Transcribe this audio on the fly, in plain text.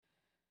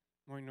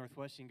Morning,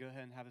 Northwest. You can go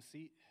ahead and have a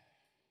seat.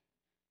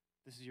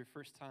 This is your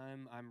first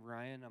time. I'm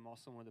Ryan. I'm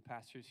also one of the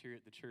pastors here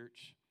at the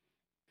church.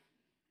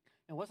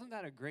 And wasn't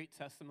that a great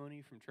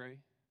testimony from Trey?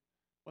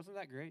 Wasn't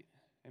that great?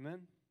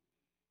 Amen?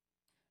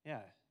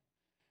 Yeah.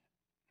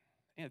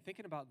 And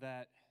thinking about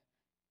that,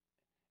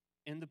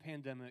 in the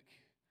pandemic,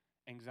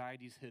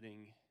 anxiety's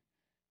hitting,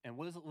 and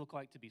what does it look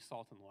like to be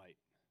salt and light?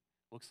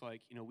 Looks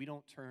like, we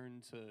don't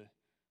turn to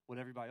what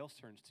everybody else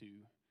turns to.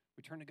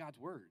 We turn to God's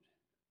Word,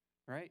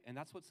 right? And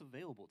that's what's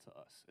available to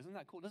us. Isn't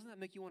that cool? Doesn't that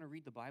make you want to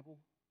read the Bible?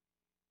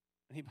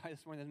 Anybody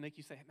this morning that make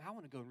you say, I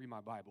want to go and read my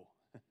Bible?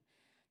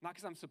 Not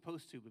because I'm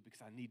supposed to, but because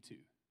I need to,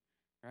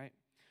 right?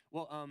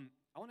 Well,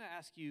 I want to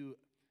ask you,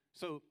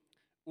 so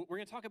we're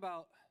going to talk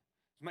about,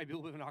 this might be a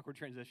little bit of an awkward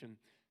transition.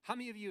 How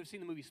many of you have seen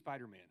the movie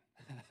Spider-Man?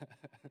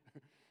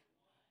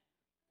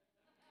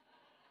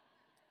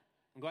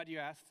 I'm glad you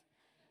asked.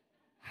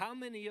 How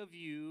many of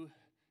you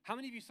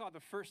saw the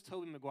first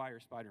Tobey Maguire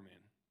Spider-Man?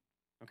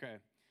 Okay.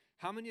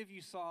 How many of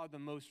you saw the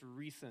most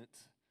recent,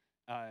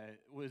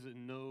 was it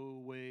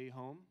No Way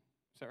Home?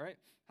 Is that right?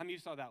 How many of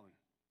you saw that one?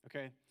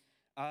 Okay.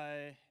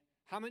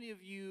 How many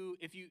of you,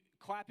 if you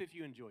clap if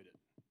you enjoyed it?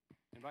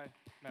 Anybody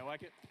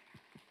like it?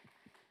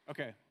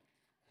 Okay.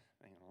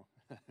 Hang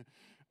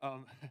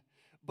on.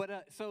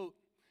 So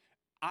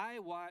I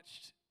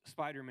watched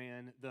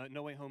Spider-Man, the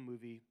No Way Home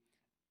movie,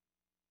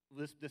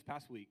 this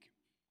past week,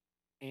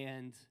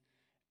 and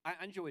I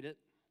enjoyed it.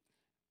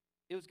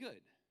 It was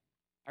good.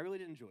 I really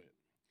did enjoy it.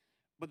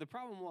 But the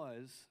problem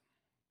was,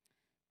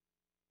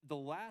 the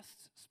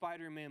last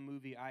Spider-Man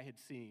movie I had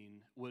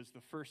seen was the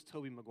first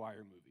Tobey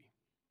Maguire movie.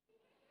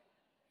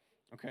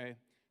 Okay?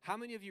 How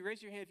many of you,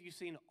 raise your hand if you've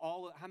seen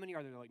how many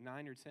are there, like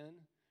 9 or 10?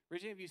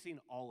 Raise your hand if you've seen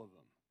all of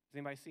them. Has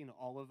anybody seen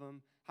all of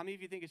them? How many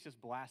of you think it's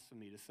just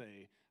blasphemy to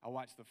say, I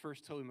watched the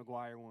first Tobey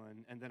Maguire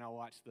one, and then I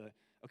watched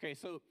okay,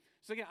 so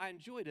again, I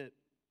enjoyed it,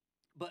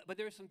 but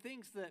there are some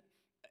things that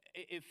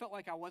it felt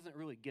like I wasn't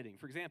really getting.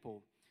 For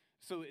example,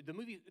 so the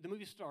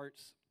movie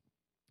starts,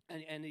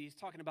 and he's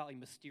talking about like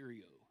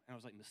Mysterio. And I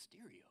was like,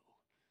 Mysterio?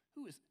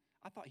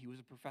 I thought he was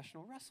a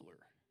professional wrestler.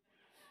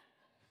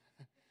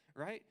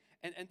 Right?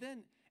 And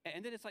then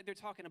it's like they're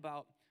talking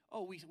about,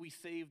 oh, we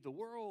saved the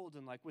world,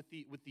 and like with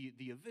the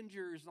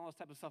Avengers and all this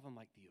type of stuff. I'm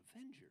like, the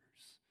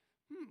Avengers?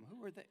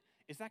 Who are they?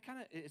 Is that kind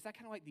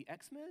of like the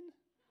X-Men?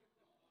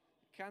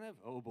 Kind of?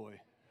 Oh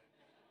boy.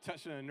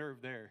 Touching a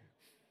nerve there.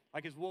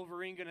 Like, is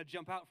Wolverine going to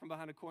jump out from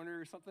behind a corner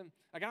or something?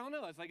 Like, I don't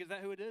know. It's like, is that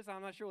who it is?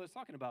 I'm not sure what it's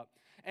talking about.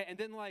 And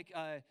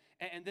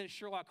then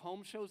Sherlock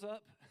Holmes shows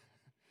up,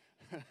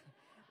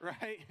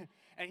 right?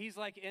 And he's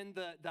like in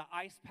the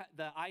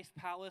ice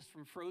palace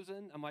from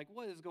Frozen. I'm like,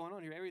 what is going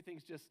on here?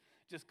 Everything's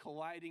just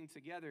colliding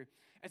together.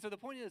 And so the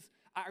point is,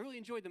 I really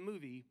enjoyed the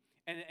movie,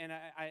 and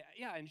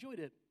I enjoyed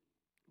it,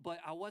 but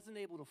I wasn't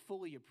able to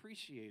fully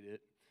appreciate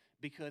it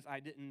because I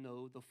didn't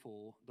know the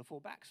full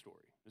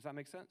backstory. Does that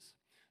make sense?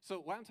 So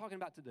what I'm talking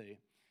about today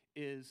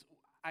is,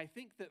 I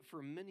think that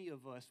for many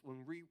of us,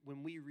 when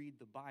we read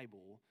the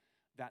Bible,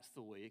 that's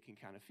the way it can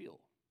kind of feel.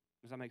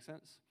 Does that make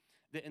sense?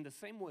 That in the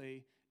same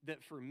way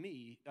that for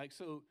me, like,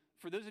 so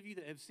for those of you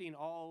that have seen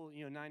all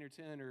 9 or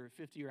 10 or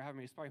 50 or however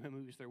many Spider-Man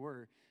movies there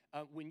were,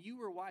 when you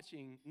were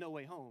watching No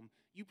Way Home,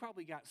 you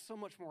probably got so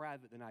much more out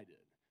of it than I did,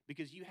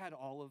 because you had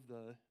all of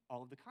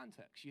the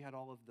context, you had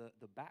all of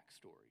the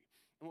backstory.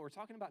 And what we're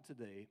talking about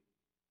today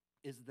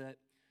is that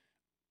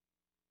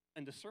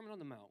in the Sermon on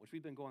the Mount, which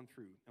we've been going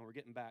through, and we're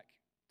getting back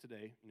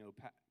today,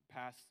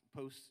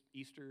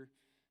 post-Easter,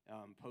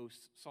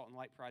 post-Salt and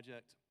Light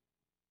Project.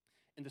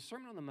 In the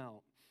Sermon on the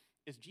Mount,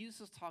 is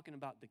Jesus talking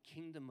about the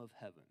kingdom of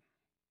heaven,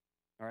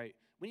 all right?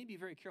 We need to be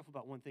very careful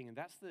about one thing, and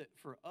that's that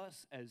for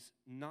us as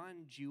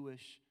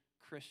non-Jewish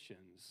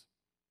Christians,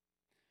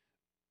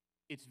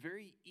 it's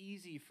very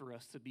easy for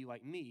us to be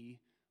like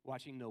me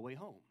watching No Way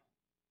Home.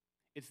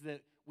 It's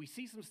that we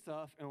see some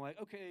stuff and we're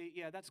like, okay,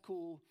 yeah, that's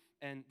cool,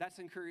 and that's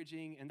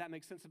encouraging, and that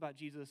makes sense about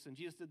Jesus, and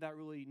Jesus did that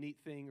really neat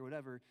thing or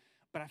whatever,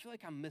 but I feel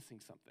like I'm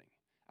missing something.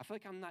 I feel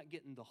like I'm not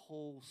getting the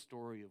whole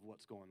story of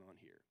what's going on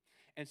here.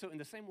 And so in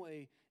the same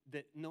way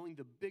that knowing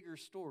the bigger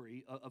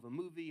story of a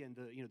movie and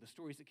the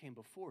stories that came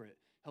before it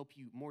help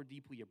you more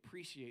deeply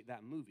appreciate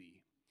that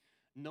movie,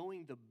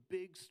 knowing the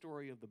big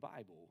story of the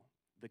Bible,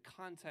 the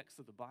context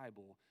of the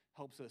Bible,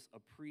 helps us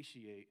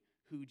appreciate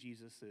who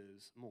Jesus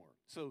is more.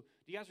 So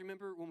do you guys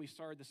remember when we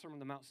started the Sermon on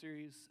the Mount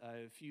series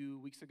a few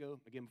weeks ago?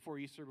 Again, before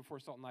Easter, before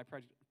Salt and Light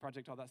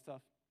Project, all that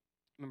stuff.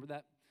 Remember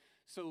that?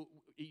 So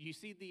you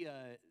see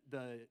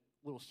the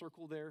little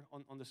circle there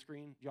on the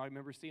screen? Do y'all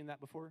remember seeing that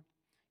before?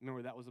 Remember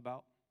what that was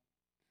about?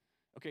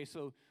 Okay,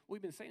 so what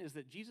we've been saying is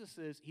that Jesus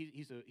is,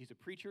 he's a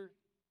preacher,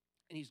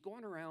 and he's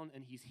going around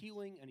and he's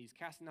healing and he's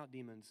casting out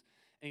demons,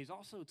 and he's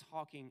also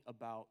talking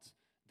about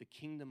the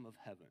kingdom of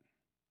heaven.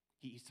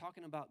 He's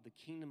talking about the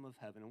kingdom of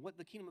heaven. And what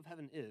the kingdom of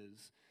heaven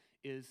is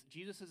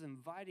Jesus is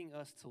inviting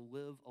us to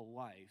live a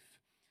life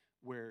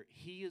where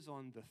he is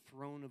on the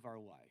throne of our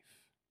life.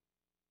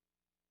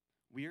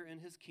 We are in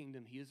his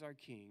kingdom. He is our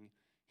king.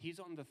 He's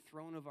on the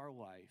throne of our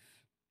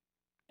life.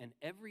 And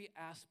every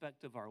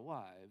aspect of our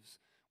lives,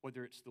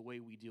 whether it's the way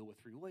we deal with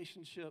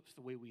relationships,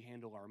 the way we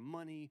handle our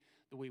money,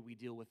 the way we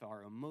deal with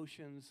our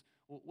emotions,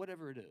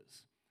 whatever it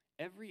is.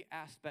 Every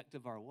aspect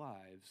of our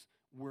lives,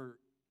 we're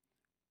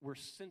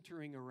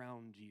centering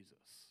around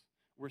Jesus.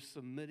 We're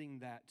submitting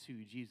that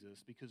to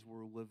Jesus because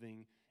we're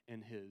living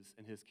in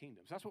his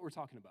kingdom. So that's what we're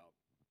talking about.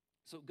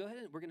 So go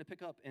ahead, we're going to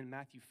pick up in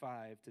Matthew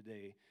 5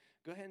 today.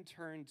 Go ahead and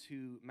turn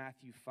to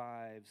Matthew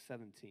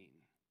 5:17.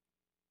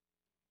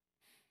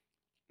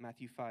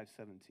 Matthew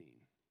 5:17.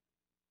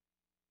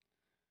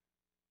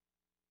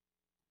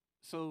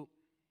 So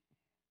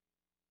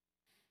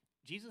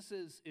Jesus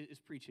is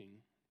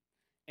preaching,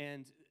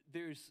 and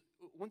there's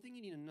one thing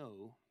you need to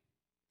know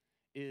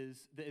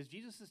is that as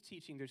Jesus is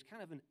teaching, there's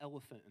kind of an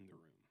elephant in the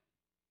room,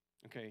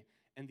 okay?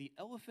 And the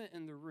elephant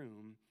in the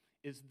room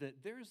is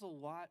that there's a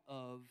lot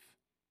of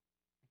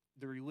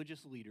the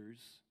religious leaders,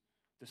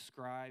 the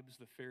scribes,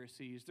 the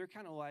Pharisees. They're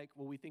kind of like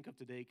what we think of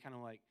today, kind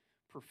of like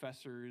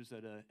professors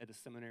at a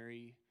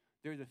seminary.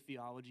 They're the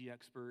theology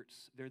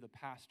experts. They're the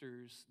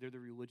pastors. They're the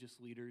religious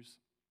leaders.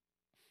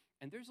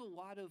 And there's a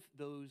lot of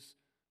those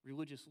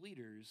religious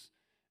leaders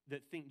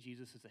that think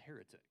Jesus is a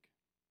heretic.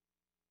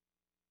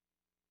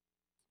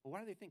 Well, why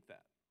do they think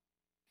that?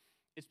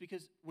 It's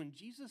because when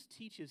Jesus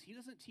teaches, he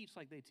doesn't teach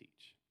like they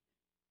teach.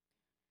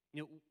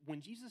 You know,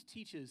 when Jesus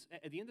teaches,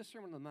 at the end of the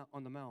Sermon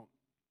on the Mount,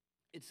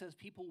 it says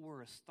people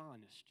were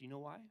astonished. You know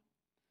why?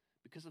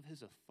 Because of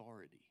his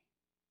authority.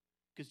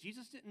 Because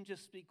Jesus didn't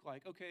just speak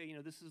like, okay, you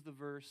know, this is the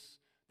verse,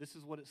 this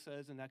is what it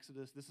says in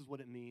Exodus, this is what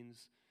it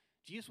means.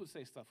 Jesus would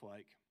say stuff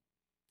like,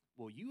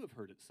 well, you have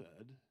heard it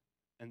said,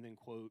 and then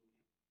quote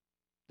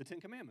the Ten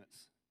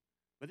Commandments.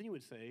 But then he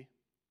would say,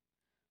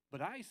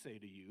 but I say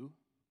to you,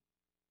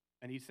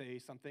 and he'd say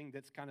something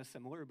that's kind of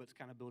similar, but it's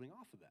kind of building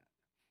off of that,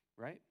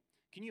 right?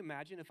 Can you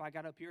imagine if I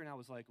got up here and I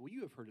was like, well,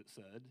 you have heard it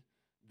said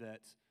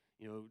that,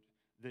 you know,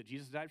 that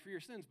Jesus died for your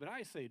sins, but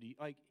I say to you,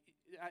 like,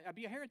 I'd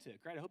be a heretic,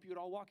 right? I hope you would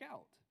all walk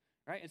out,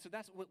 right? And so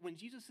that's when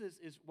Jesus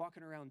is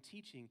walking around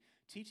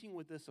teaching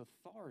with this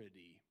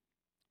authority,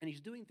 and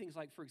he's doing things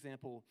like, for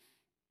example,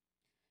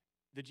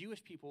 the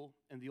Jewish people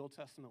in the Old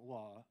Testament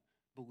law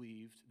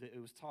believed that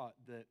it was taught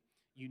that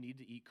you need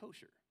to eat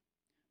kosher.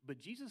 But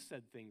Jesus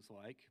said things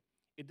like,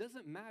 it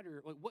doesn't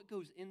matter, like what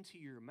goes into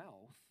your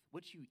mouth,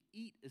 what you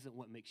eat isn't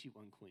what makes you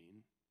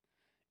unclean.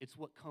 It's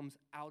what comes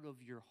out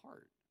of your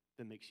heart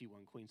that makes you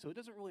unclean. So it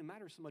doesn't really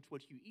matter so much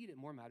what you eat, it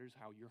more matters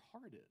how your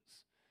heart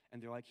is.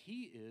 And they're like,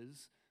 he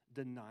is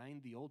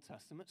denying the Old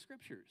Testament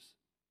scriptures.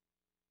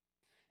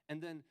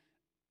 And then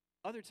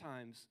other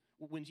times,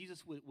 when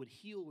Jesus would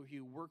heal or he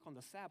would work on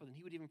the Sabbath, and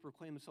he would even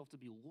proclaim himself to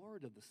be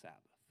Lord of the Sabbath.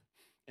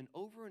 And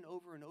over and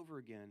over and over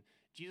again,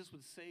 Jesus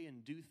would say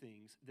and do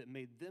things that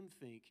made them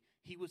think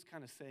he was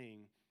kind of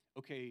saying,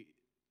 okay,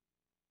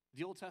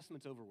 the Old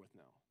Testament's over with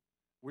now.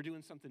 We're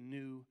doing something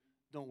new.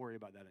 Don't worry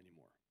about that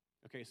anymore.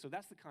 Okay, so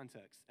that's the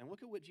context. And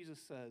look at what Jesus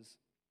says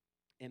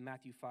in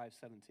Matthew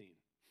 5:17.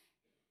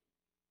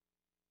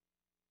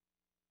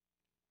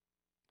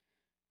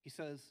 He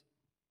says,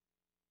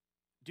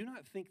 do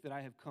not think that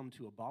I have come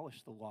to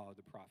abolish the law of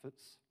the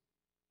prophets.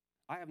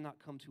 I have not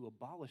come to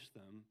abolish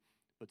them,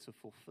 but to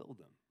fulfill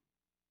them.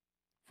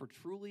 For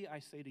truly I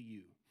say to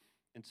you,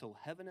 until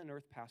heaven and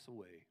earth pass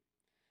away,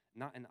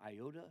 not an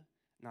iota,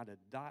 not a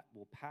dot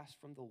will pass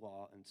from the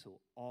law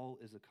until all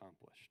is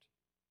accomplished.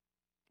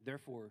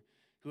 Therefore,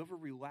 whoever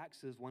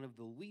relaxes one of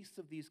the least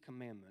of these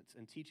commandments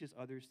and teaches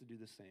others to do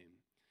the same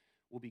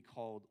will be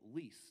called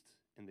least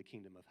in the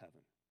kingdom of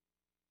heaven.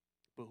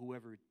 But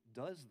whoever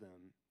does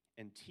them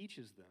and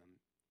teaches them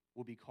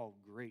will be called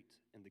great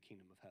in the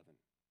kingdom of heaven.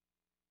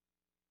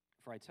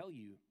 For I tell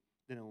you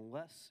that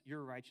unless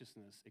your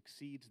righteousness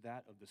exceeds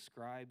that of the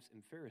scribes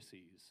and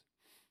Pharisees,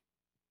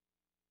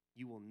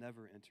 you will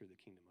never enter the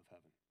kingdom of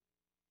heaven.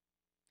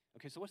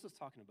 Okay, so what's this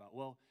talking about?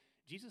 Well,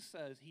 Jesus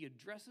says he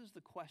addresses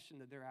the question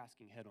that they're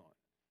asking head on.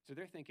 So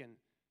they're thinking,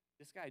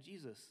 this guy,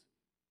 Jesus,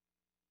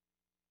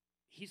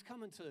 he's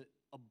coming to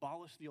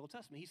abolish the Old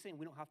Testament. He's saying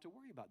we don't have to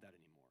worry about that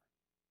anymore.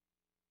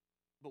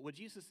 But what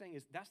Jesus is saying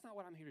is, that's not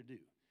what I'm here to do.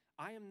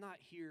 I am not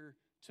here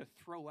to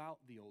throw out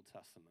the Old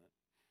Testament.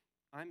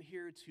 I'm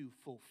here to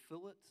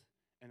fulfill it,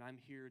 and I'm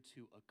here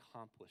to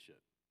accomplish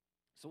it.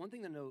 So one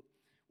thing to note,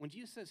 when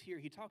Jesus says here,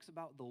 he talks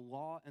about the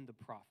law and the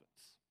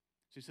prophets.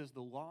 So he says the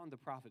law and the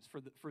prophets.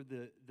 For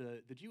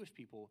the Jewish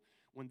people,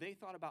 when they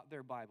thought about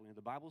their Bible,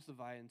 the Bible's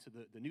divided into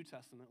the New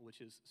Testament, which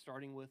is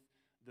starting with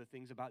the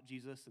things about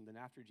Jesus and then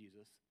after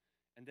Jesus.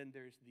 And then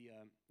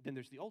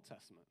there's the Old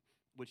Testament,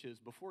 which is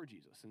before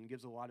Jesus, and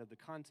gives a lot of the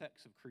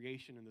context of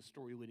creation and the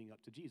story leading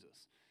up to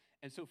Jesus.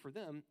 And so for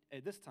them,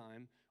 at this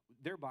time,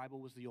 their Bible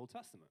was the Old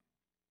Testament.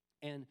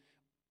 And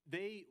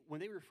when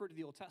they referred to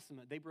the Old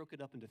Testament, they broke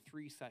it up into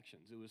three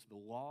sections. It was the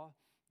law,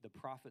 the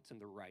prophets,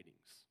 and the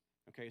writings.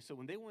 Okay, so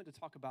when they wanted to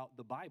talk about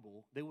the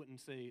Bible, they wouldn't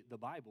say the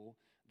Bible,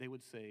 they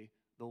would say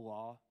the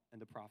law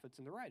and the prophets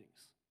and the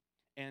writings.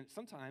 And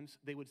sometimes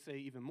they would say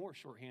even more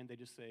shorthand, they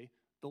just say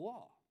the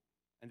law,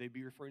 and they'd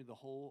be referring to the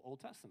whole Old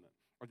Testament.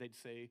 Or they'd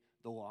say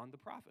the law and the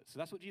prophets. So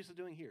that's what Jesus is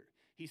doing here.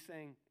 He's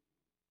saying,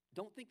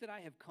 don't think that I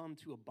have come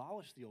to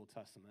abolish the Old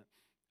Testament.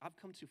 I've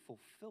come to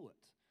fulfill it.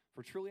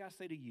 For truly I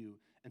say to you,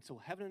 until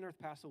heaven and earth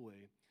pass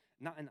away,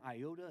 not an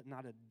iota,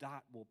 not a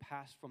dot will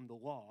pass from the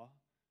law,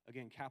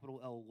 again,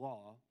 capital L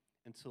law,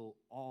 until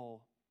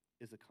all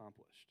is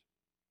accomplished.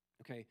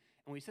 Okay?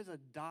 And when he says a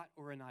dot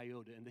or an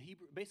iota, in the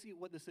Hebrew, basically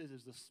what this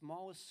is the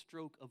smallest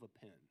stroke of a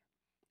pen.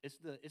 It's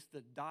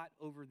the dot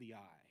over the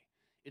I.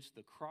 It's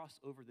the cross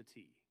over the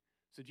T.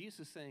 So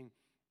Jesus is saying,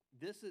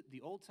 this is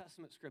the Old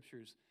Testament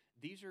scriptures,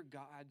 these are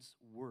God's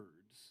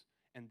words,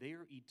 and they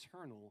are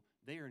eternal.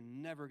 They are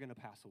never going to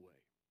pass away.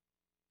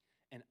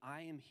 And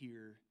I am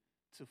here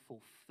to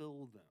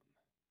fulfill them.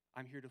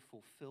 I'm here to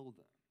fulfill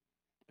them.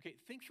 Okay,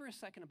 think for a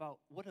second about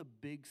what a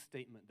big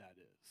statement that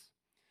is.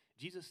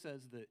 Jesus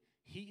says that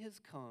he has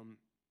come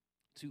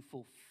to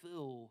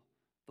fulfill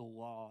the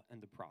law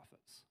and the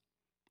prophets.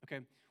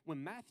 Okay,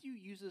 when Matthew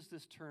uses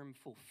this term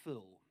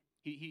fulfill,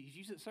 he's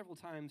used it several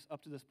times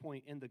up to this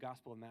point in the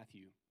Gospel of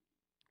Matthew.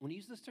 When he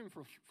uses this term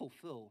for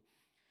fulfill,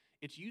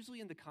 it's usually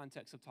in the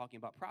context of talking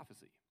about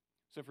prophecy.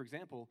 So, for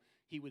example,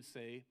 he would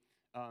say,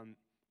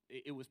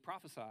 it was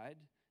prophesied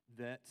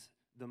that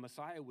the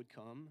Messiah would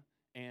come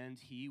and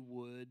he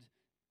would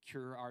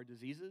cure our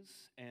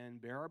diseases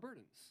and bear our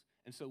burdens.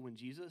 And so when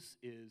Jesus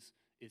is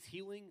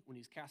healing, when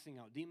he's casting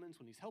out demons,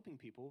 when he's helping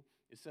people,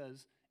 it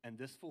says, and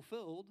this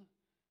fulfilled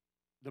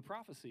the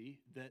prophecy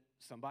that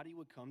somebody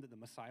would come, that the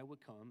Messiah would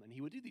come, and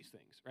he would do these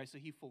things, right? So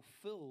he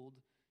fulfilled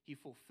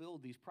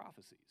these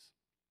prophecies.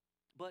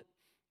 But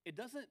it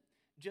doesn't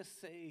just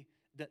say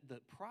that the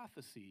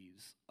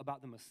prophecies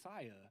about the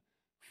Messiah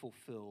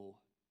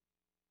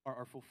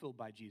are fulfilled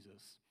by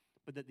Jesus,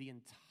 but that the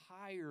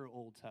entire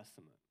Old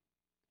Testament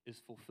is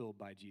fulfilled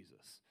by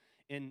Jesus.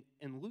 In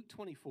Luke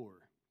 24,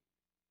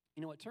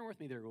 you know what? Turn with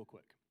me there real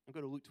quick. I'll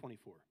go to Luke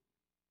 24.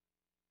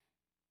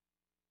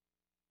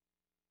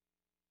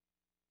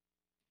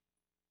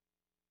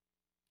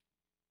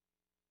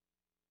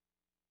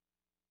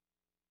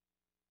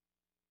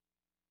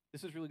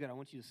 This is really good. I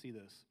want you to see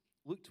this.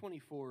 Luke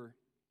 24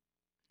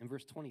 and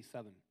verse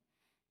 27.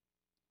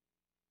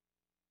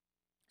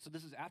 So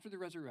this is after the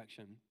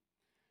resurrection,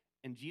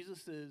 and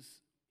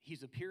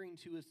he's appearing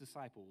to his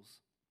disciples,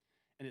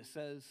 and it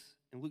says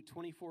in Luke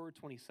 24:27,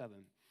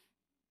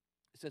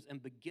 it says,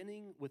 and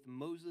beginning with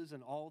Moses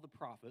and all the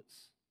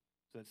prophets,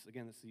 so that's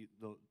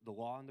the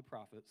law and the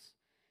prophets,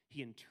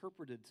 he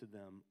interpreted to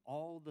them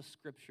all the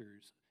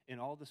scriptures,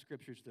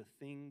 the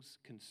things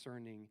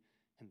concerning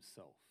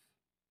himself.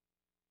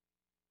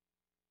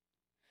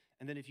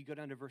 And then if you go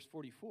down to verse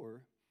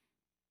 44,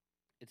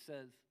 it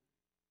says,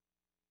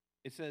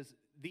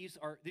 these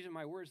are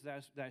my words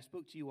that I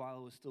spoke to you while I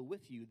was still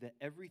with you, that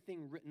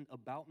everything written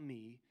about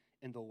me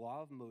in the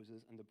law of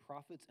Moses and the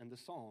prophets and the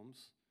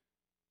Psalms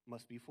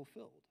must be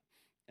fulfilled.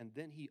 And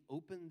then he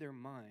opened their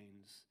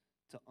minds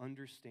to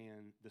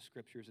understand the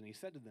scriptures. And he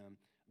said to them,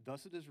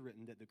 thus it is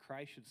written that the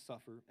Christ should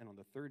suffer and on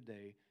the third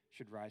day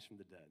should rise from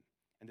the dead,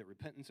 and that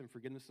repentance and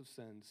forgiveness of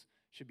sins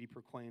should be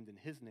proclaimed in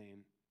his name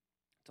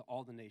to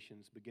all the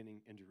nations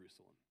beginning in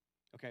Jerusalem.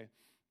 Okay,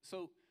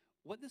 so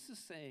what this is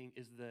saying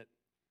is that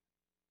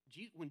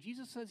when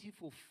Jesus says he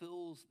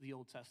fulfills the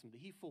Old Testament,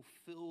 that he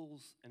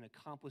fulfills and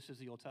accomplishes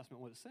the Old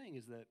Testament, what it's saying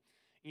is that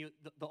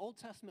the Old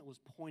Testament was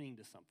pointing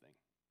to something.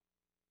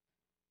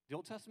 The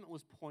Old Testament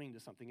was pointing to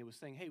something. It was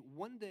saying, hey,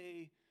 one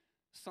day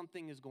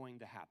something is going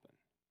to happen.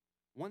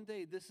 One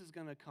day this is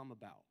going to come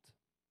about.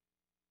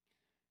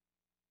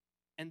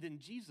 And then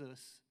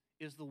Jesus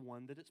is the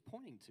one that it's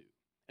pointing to.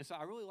 And so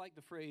I really like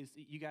the phrase,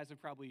 you guys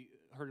have probably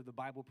heard of the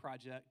Bible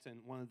Project, and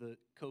one of the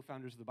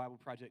co-founders of the Bible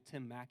Project,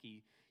 Tim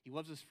Mackie, he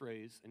loves this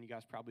phrase, and you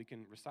guys probably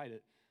can recite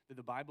it, that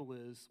the Bible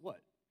is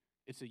what?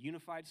 It's a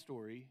unified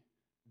story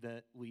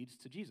that leads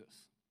to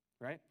Jesus,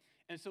 right?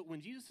 And so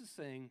when Jesus is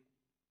saying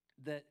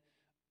that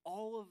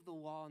all of the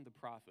law and the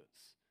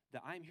prophets,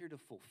 that I'm here to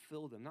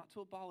fulfill them, not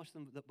to abolish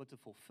them, but to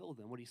fulfill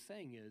them, what he's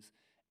saying is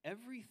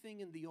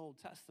everything in the Old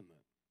Testament,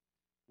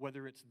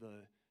 whether it's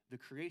the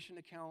creation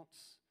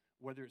accounts,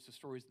 whether it's the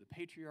stories of the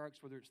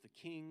patriarchs, whether it's the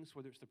kings,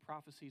 whether it's the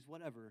prophecies,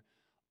 whatever,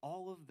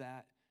 all of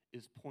that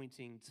is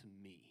pointing to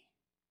me.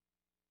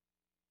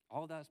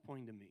 All of that is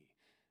pointing to me.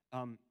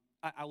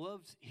 I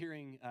loved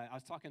hearing, I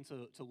was talking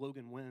to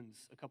Logan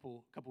Wins a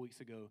couple weeks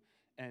ago,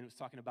 and was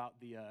talking about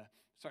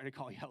sorry to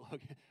call you out,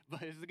 Logan,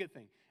 but it's a good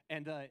thing.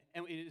 And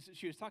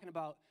she was talking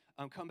about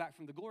come back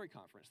from the Glory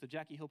Conference, the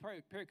Jackie Hill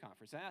Perry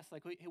Conference. I asked,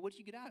 like, hey, what did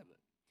you get out of it?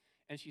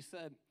 And she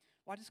said,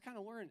 well, I just kind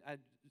of learned,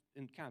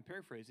 and kind of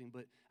paraphrasing,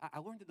 but I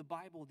learned that the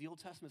Bible, the Old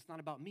Testament, is not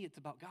about me, it's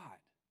about God.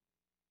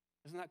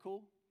 Isn't that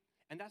cool?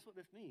 And that's what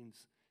this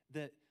means,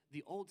 that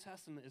the Old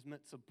Testament is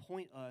meant to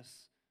point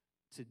us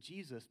to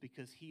Jesus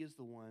because he is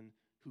the one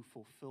who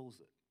fulfills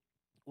it.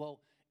 Well,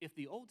 if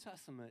the Old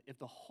Testament, if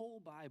the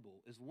whole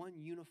Bible is one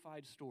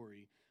unified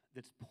story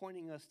that's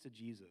pointing us to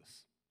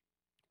Jesus,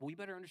 well, we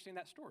better understand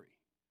that story,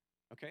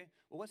 okay?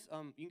 Well, let's,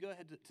 you can go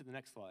ahead to the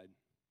next slide.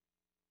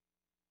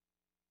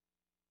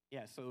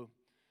 Yeah, so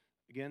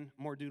again,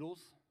 more doodles.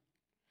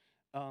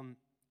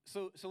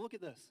 So look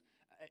at this.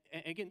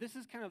 Again, this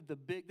is kind of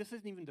this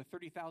isn't even the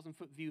 30,000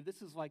 foot view.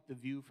 This is like the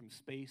view from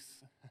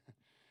space.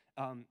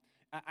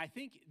 I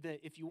think that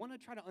if you want to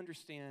try to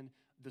understand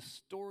the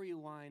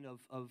storyline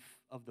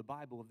of the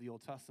Bible, of the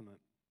Old Testament,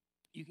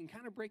 you can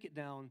kind of break it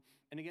down.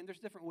 And again, there's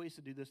different ways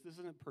to do this. This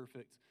isn't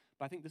perfect,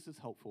 but I think this is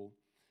helpful.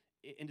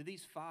 Into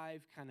these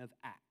 5 kind of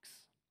acts,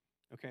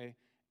 okay?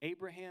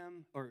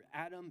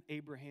 Adam,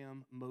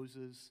 Abraham,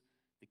 Moses,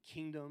 the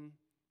kingdom,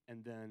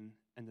 and then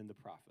the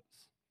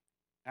prophets.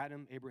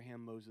 Adam,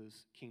 Abraham,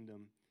 Moses,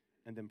 kingdom,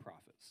 and then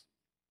prophets.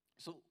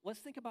 So let's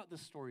think about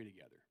this story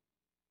together.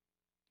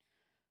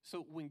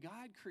 So when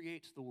God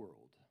creates the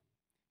world,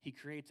 he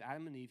creates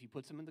Adam and Eve, he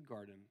puts them in the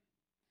garden,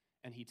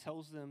 and he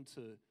tells them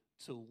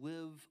to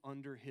live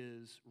under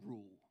his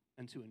rule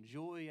and to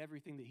enjoy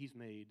everything that he's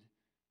made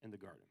in the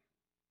garden.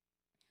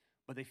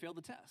 But they fail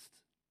the test.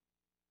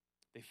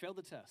 They fail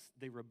the test.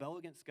 They rebel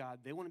against God.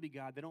 They want to be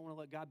God. They don't want to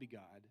let God be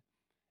God.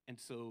 And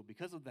so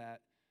because of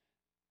that,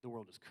 the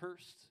world is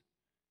cursed,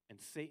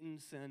 and Satan,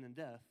 sin, and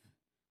death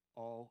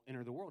all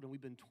enter the world. And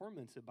we've been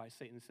tormented by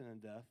Satan, sin,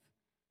 and death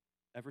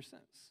ever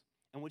since.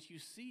 And what you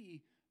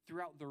see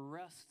throughout the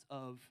rest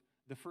of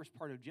the first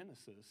part of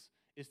Genesis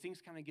is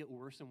things kind of get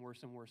worse and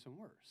worse and worse and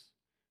worse,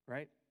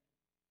 right?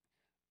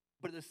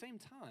 But at the same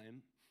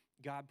time,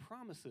 God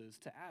promises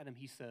to Adam,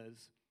 he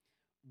says,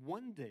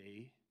 one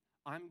day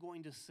I'm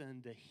going to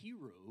send a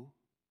hero.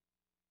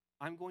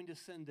 I'm going to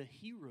send a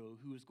hero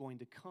who is going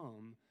to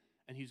come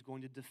and he's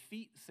going to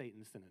defeat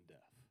Satan, sin, and death.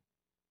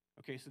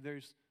 Okay, so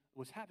there's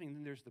what's happening,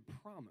 then there's the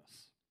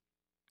promise.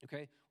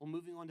 Okay, well,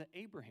 moving on to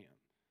Abraham.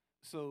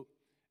 So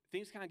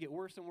things kind of get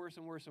worse and worse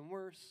and worse and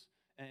worse,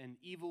 and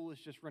evil is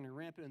just running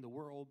rampant in the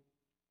world.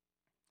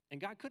 And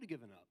God could have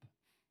given up,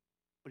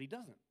 but he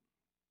doesn't.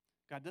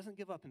 God doesn't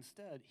give up.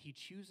 Instead, he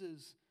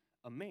chooses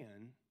a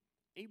man,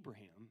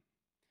 Abraham.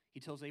 He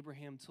tells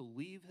Abraham to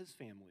leave his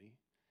family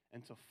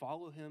and to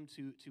follow him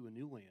to a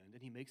new land,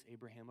 and he makes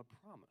Abraham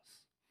a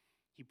promise.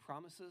 He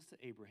promises to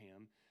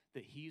Abraham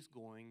that he's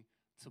going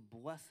to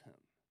bless him.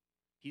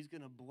 He's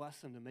going to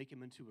bless him to make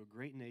him into a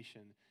great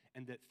nation,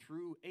 and that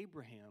through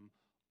Abraham,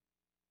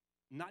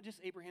 not just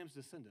Abraham's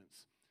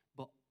descendants,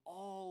 but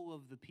all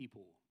of the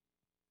people,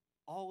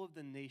 all of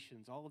the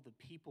nations, all of the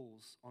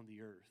peoples on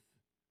the earth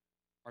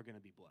are going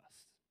to be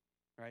blessed,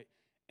 right?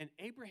 And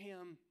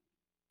Abraham,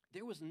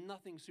 there was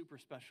nothing super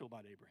special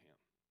about Abraham.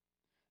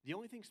 The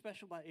only thing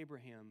special about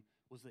Abraham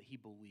was that he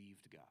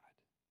believed God.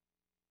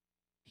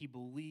 He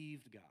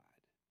believed God.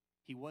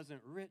 He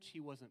wasn't rich, he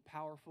wasn't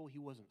powerful, he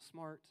wasn't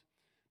smart,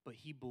 but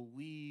he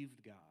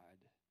believed God,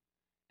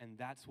 and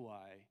that's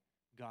why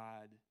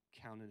God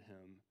counted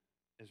him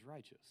as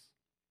righteous.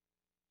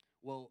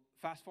 Well,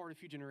 fast forward a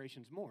few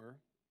generations more,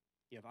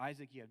 you have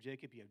Isaac, you have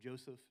Jacob, you have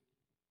Joseph,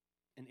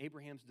 and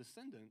Abraham's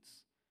descendants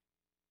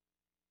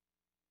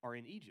are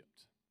in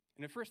Egypt.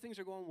 And at first things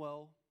are going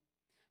well,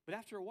 but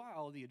after a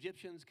while, the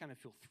Egyptians kind of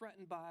feel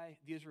threatened by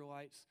the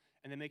Israelites,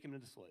 and they make them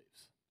into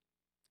slaves.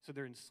 So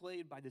they're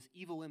enslaved by this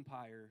evil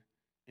empire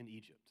in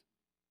Egypt.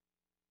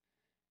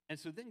 And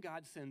so then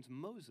God sends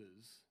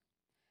Moses,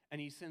 and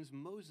he sends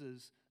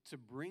Moses to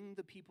bring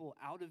the people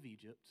out of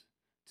Egypt,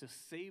 to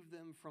save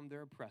them from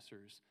their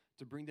oppressors,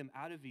 to bring them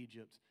out of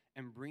Egypt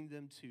and bring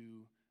them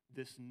to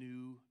this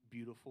new,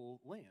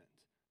 beautiful land,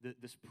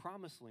 this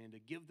promised land, to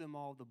give them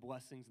all the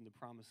blessings and the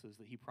promises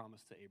that he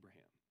promised to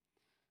Abraham.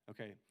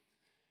 Okay.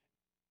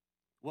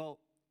 Well,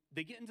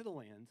 they get into the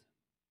land.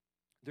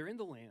 They're in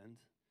the land.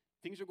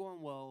 Things are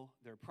going well.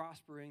 They're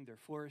prospering. They're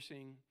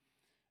flourishing.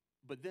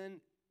 But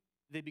then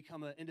they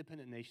become an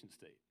independent nation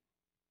state.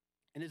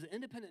 And as an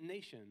independent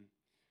nation,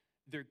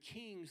 their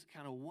kings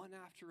kind of one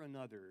after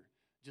another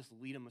just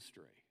lead them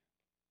astray.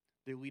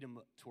 They lead them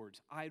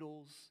towards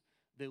idols.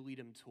 They lead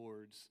them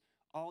towards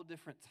all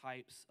different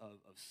types of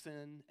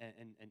sin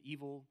and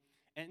evil.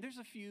 And there's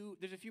a few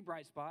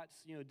bright spots.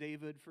 You know,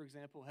 David, for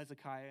example,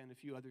 Hezekiah, and a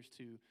few others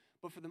too.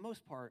 But for the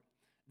most part,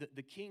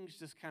 the kings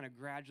just kind of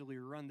gradually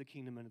run the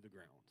kingdom into the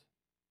ground.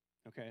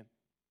 Okay?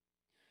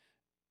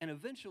 And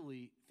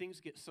eventually, things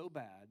get so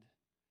bad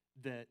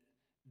that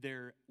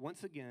they're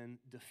once again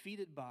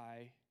defeated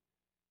by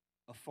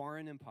a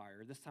foreign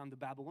empire, this time the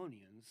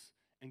Babylonians,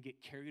 and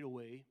get carried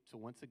away to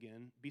once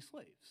again be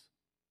slaves.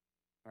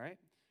 All right?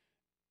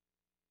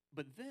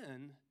 But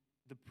then,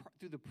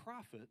 through the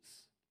prophets,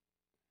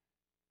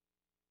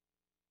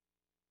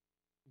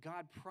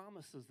 God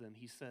promises them,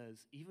 he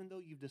says, even though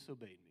you've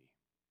disobeyed me,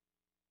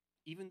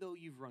 even though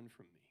you've run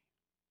from me,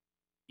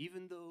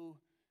 even though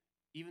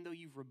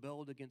you've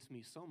rebelled against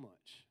me so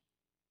much,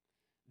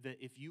 that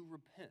if you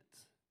repent,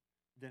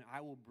 then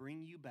I will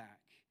bring you back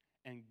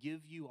and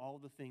give you all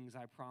the things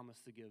I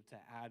promised to give to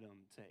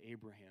Adam, to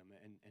Abraham,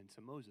 and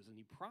to Moses. And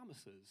he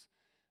promises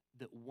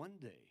that one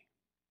day,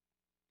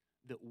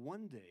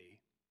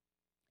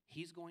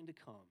 he's going to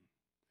come,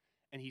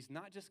 and he's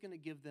not just going to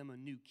give them a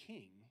new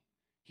king,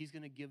 he's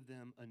going to give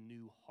them a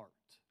new heart.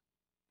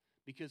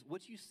 Because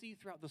what you see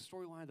throughout the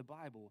storyline of the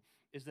Bible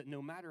is that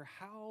no matter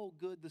how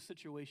good the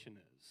situation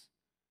is,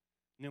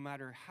 no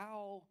matter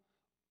how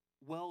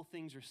well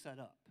things are set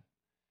up,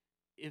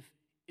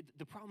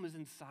 the problem is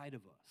inside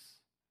of us.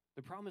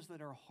 The problem is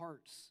that our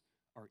hearts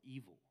are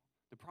evil.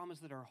 The problem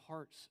is that our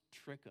hearts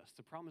trick us.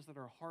 The problem is that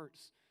our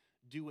hearts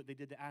do what they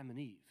did to Adam and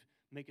Eve,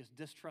 make us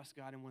distrust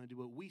God and want to do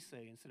what we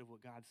say instead of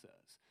what God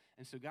says.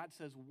 And so God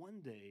says,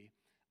 one day,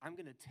 I'm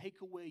going to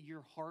take away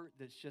your heart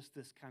that's just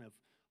this kind of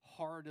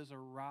hard as a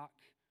rock,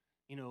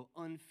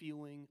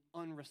 unfeeling,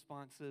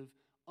 unresponsive,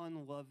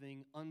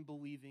 unloving,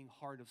 unbelieving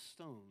heart of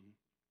stone.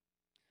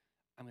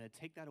 I'm going to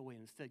take that away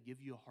and instead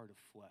give you a heart of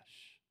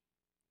flesh.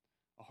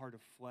 A heart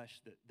of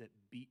flesh that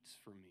beats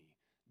for me,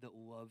 that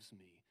loves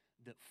me,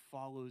 that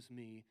follows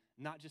me,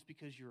 not just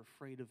because you're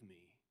afraid of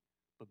me,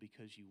 but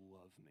because you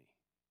love me.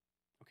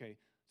 Okay,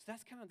 so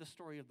that's kind of the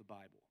story of the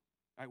Bible.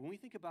 All right, when we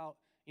think about,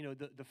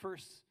 the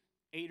first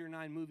 8 or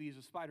 9 movies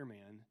of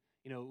Spider-Man,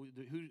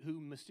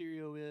 who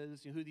Mysterio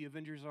is, who the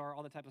Avengers are,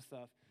 all that type of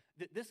stuff,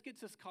 this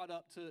gets us caught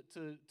up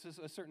to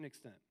a certain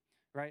extent,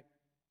 right?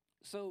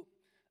 So,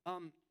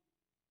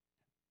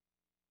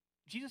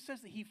 Jesus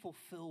says that he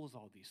fulfills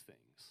all these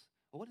things.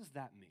 Well, what does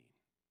that mean?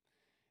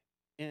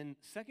 In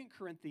 2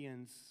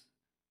 Corinthians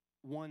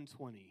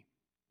 1:20,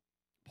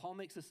 Paul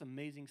makes this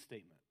amazing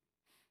statement.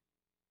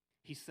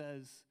 He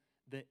says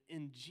that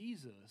in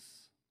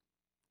Jesus,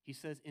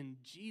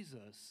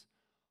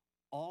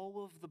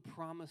 all of the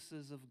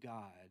promises of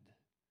God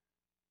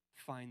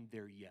find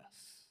their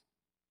yes.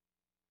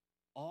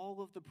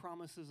 All of the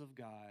promises of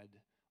God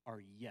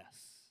are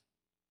yes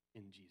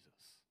in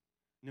Jesus.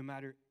 No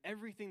matter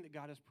everything that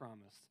God has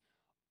promised,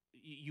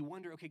 you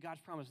wonder, okay,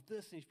 God's promised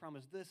this, and he's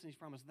promised this, and he's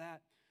promised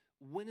that.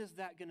 When is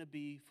that going to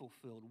be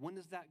fulfilled? When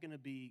is that going to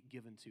be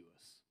given to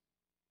us?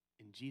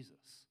 In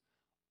Jesus.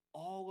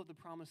 All of the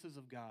promises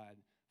of God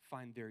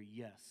find their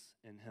yes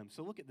in him.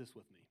 So look at this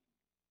with me.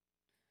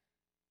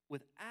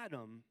 With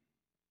Adam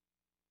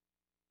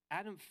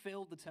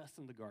failed the test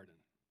in the garden.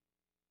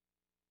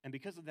 And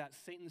because of that,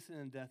 Satan, sin,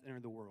 and death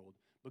entered the world.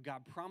 But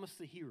God promised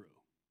the hero.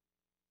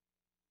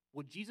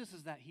 Well, Jesus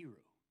is that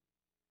hero.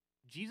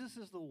 Jesus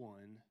is the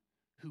one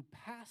who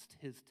passed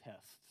his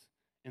tests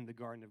in the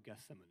Garden of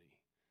Gethsemane.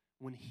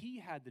 When he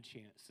had the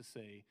chance to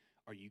say,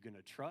 are you going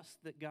to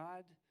trust that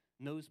God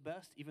knows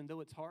best, even though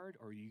it's hard,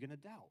 or are you going to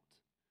doubt?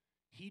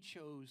 He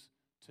chose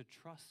to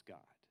trust God.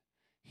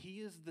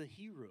 He is the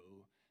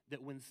hero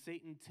that when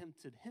Satan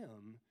tempted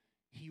him,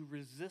 he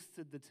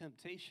resisted the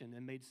temptation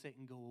and made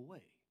Satan go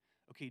away.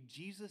 Okay,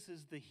 Jesus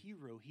is the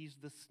hero. He's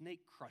the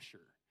snake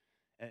crusher,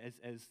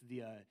 as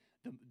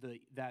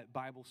that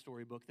Bible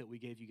storybook that we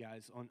gave you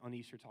guys on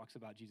Easter talks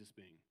about Jesus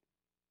being.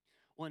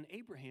 Well, in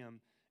Abraham,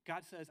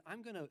 God says,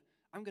 I'm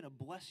gonna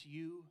bless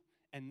you,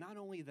 and not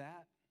only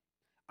that,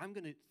 I'm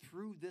gonna,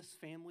 through this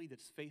family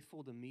that's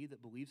faithful to me,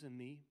 that believes in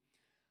me,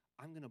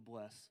 I'm gonna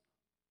bless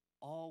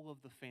all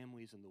of the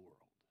families in the world.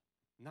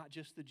 Not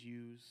just the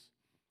Jews,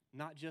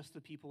 not just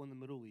the people in the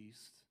Middle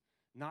East,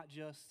 not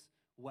just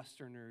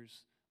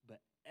Westerners,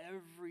 but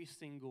every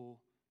single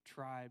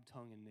tribe,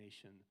 tongue, and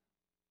nation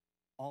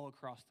all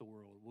across the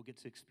world will get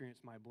to experience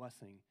my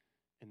blessing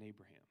in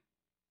Abraham.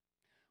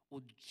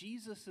 Well,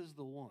 Jesus is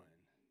the one.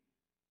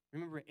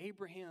 Remember,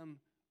 Abraham,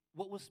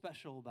 what was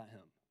special about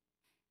him?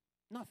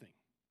 Nothing.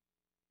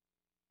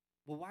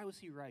 Well, why was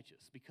he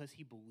righteous? Because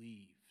he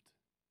believed.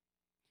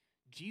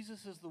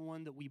 Jesus is the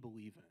one that we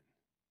believe in.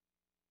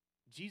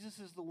 Jesus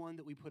is the one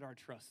that we put our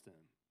trust in.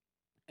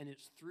 And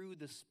it's through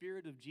the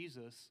Spirit of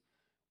Jesus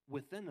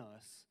within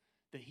us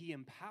that he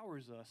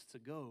empowers us to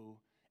go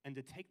and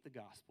to take the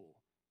gospel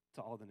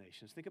to all the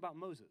nations. Think about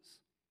Moses.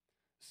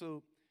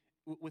 So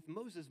with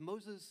Moses,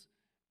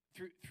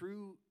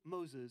 through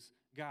Moses,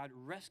 God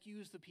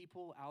rescues the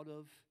people out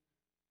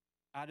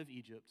of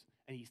Egypt,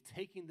 and he's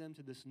taking them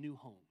to this new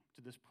home,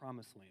 to this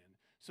promised land.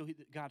 So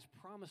God's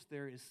promise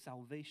there is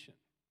salvation.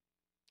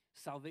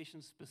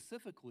 Salvation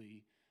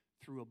specifically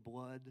through a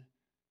blood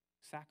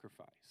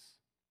sacrifice.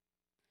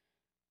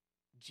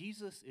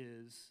 Jesus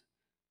is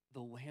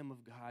the Lamb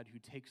of God who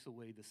takes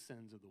away the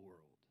sins of the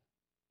world.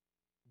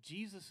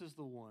 Jesus is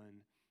the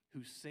one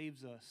who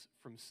saves us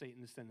from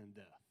Satan's sin and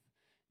death.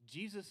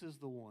 Jesus is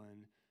the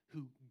one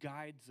who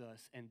guides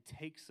us and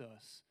takes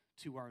us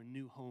to our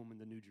new home in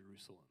the New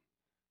Jerusalem.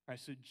 All right,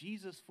 so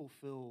Jesus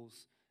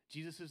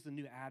is the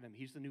new Adam,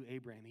 he's the new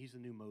Abraham, he's the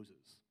new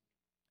Moses.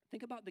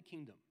 Think about the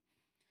kingdom.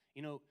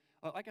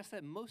 Like I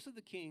said, most of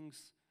the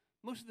kings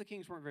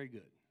weren't very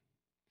good.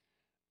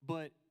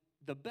 But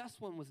the best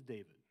one was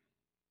David.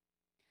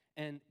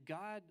 And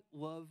God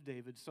loved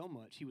David so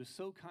much, he was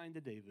so kind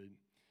to David,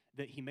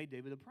 that he made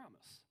David a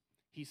promise.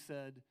 He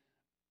said,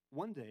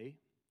 one day,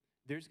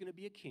 there's going to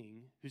be a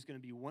king who's going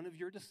to be one of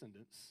your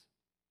descendants,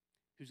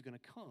 who's going to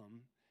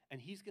come,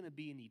 and he's going to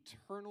be an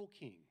eternal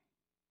king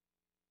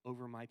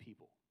over my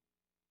people.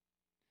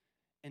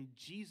 And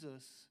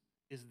Jesus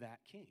is that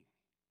king.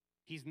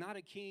 He's not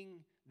a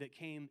king that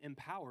came in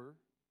power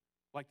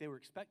like they were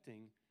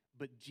expecting,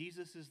 but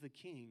Jesus is the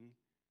king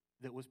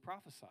that was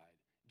prophesied.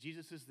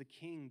 Jesus is the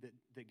king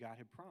that God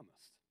had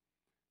promised.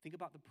 Think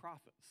about the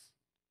prophets.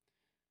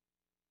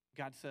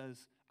 God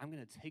says, I'm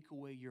going to take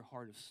away your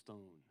heart of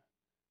stone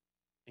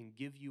and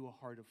give you a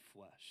heart of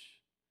flesh.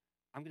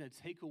 I'm going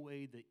to take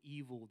away the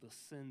evil, the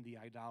sin, the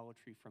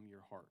idolatry from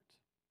your heart.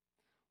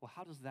 Well,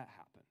 how does that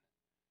happen?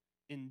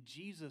 in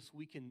Jesus,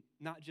 we can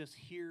not just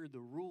hear the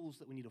rules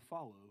that we need to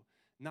follow,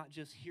 not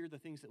just hear the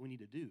things that we need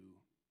to do,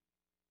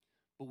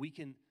 but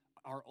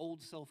our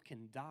old self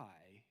can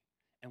die,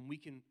 and we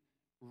can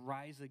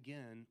rise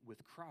again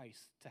with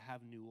Christ to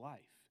have new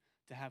life,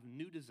 to have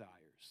new desires,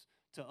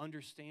 to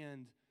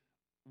understand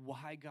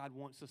why God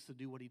wants us to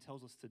do what he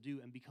tells us to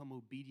do and become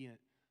obedient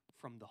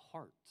from the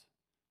heart,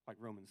 like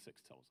Romans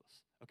 6 tells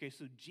us. Okay,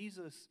 so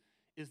Jesus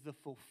is the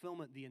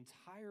fulfillment. The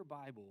entire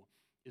Bible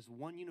is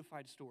one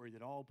unified story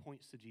that all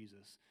points to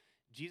Jesus.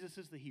 Jesus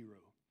is the hero.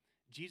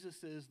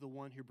 Jesus is the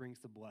one who brings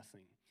the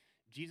blessing.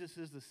 Jesus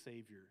is the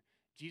Savior.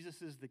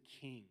 Jesus is the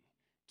King.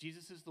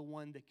 Jesus is the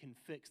one that can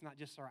fix not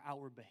just our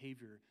outward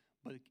behavior,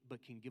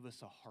 but can give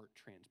us a heart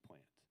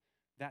transplant.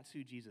 That's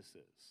who Jesus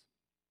is.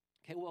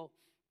 Okay, well,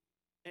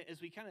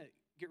 as we kind of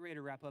get ready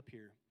to wrap up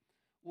here,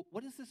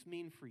 what does this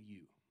mean for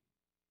you?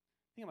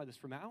 Think about this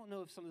for a minute. I don't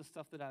know if some of the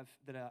stuff that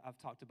I've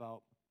talked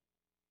about,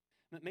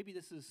 maybe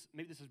this is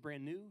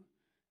brand new,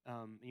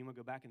 and you want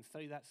to go back and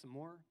study that some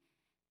more.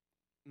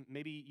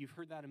 Maybe you've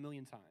heard that a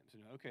million times.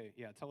 Okay,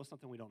 yeah, tell us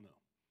something we don't know.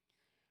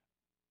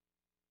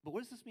 But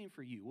what does this mean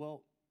for you?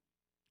 Well,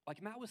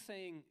 like Matt was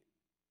saying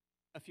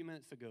a few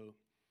minutes ago,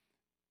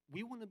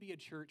 we want to be a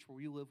church where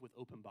we live with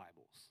open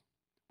Bibles,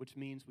 which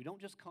means we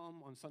don't just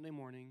come on Sunday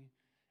morning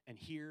and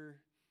hear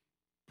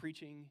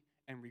preaching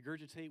and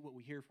regurgitate what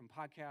we hear from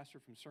podcasts or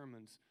from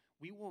sermons.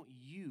 We want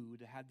you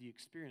to have the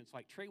experience,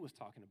 like Trey was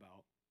talking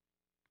about,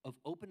 of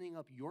opening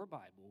up your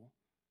Bible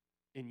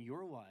in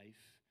your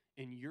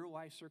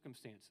life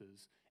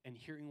circumstances, and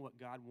hearing what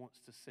God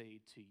wants to say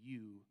to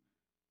you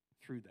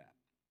through that.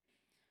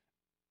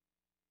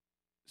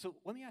 So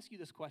let me ask you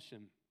this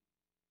question.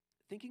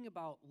 Thinking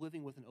about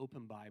living with an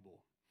open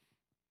Bible,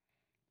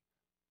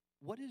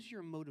 what is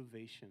your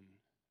motivation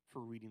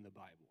for reading the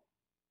Bible?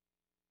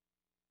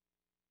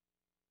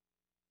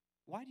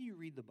 Why do you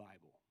read the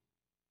Bible?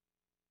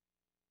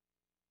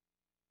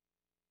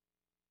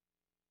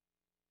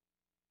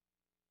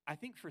 I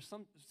think for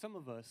some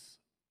of us,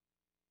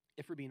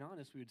 if we're being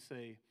honest, we would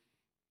say,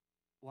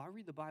 well, I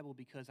read the Bible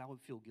because I would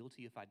feel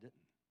guilty if I didn't.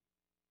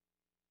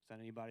 Can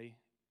anybody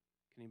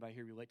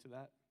here relate to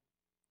that?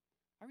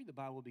 I read the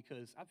Bible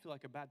because I'd feel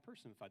like a bad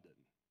person if I didn't.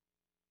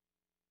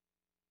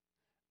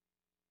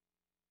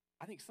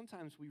 I think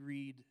sometimes we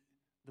read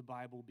the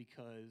Bible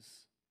because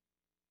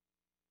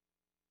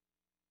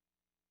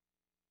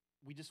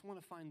we just want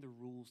to find the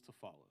rules to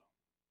follow.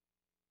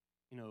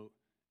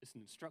 It's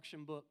an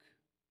instruction book.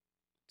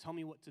 Tell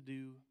me what to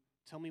do.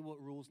 Tell me what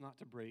rules not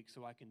to break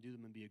so I can do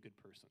them and be a good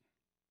person.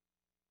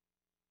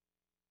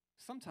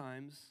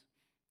 Sometimes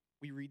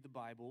we read the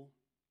Bible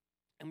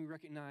and we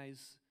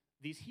recognize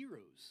these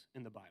heroes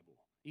in the Bible.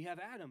 You have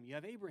Adam, you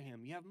have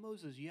Abraham, you have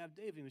Moses, you have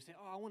David, and we say,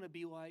 oh, I want to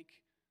be like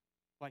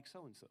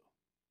so-and-so.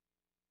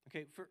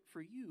 Okay,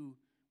 for you,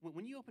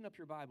 when you open up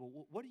your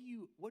Bible, what are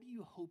you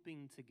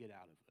hoping to get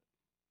out of it?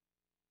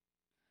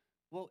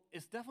 Well,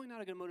 it's definitely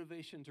not a good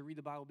motivation to read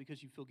the Bible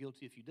because you feel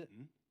guilty if you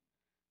didn't,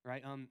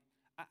 right?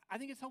 I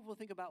think it's helpful to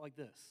think about like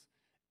this.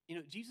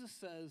 Jesus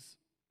says,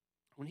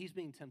 when he's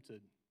being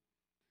tempted,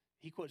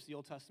 he quotes the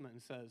Old Testament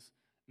and says,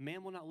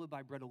 man will not live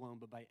by bread alone,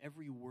 but by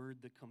every word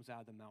that comes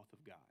out of the mouth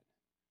of God.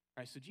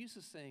 Right? So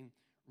Jesus is saying,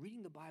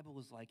 reading the Bible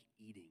is like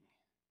eating.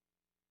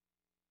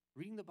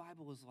 Reading the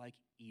Bible is like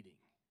eating.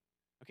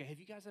 Okay, have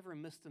you guys ever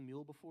missed a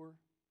meal before? Have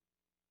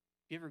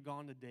you ever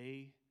gone a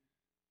day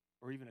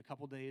or even a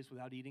couple days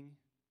without eating?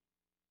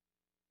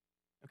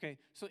 Okay,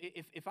 so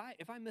if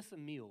I miss a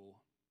meal,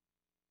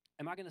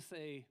 am I going to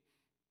say,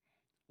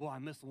 well, I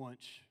missed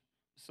lunch,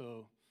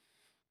 so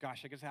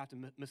gosh, I guess I have to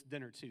miss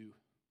dinner too.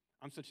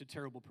 I'm such a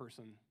terrible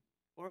person.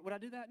 Or would I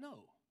do that?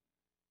 No.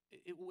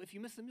 If you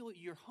miss a meal,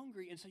 you're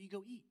hungry, and so you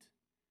go eat.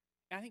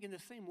 And I think in the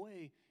same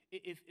way,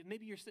 if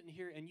maybe you're sitting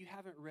here and you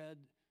haven't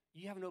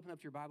opened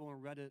up your Bible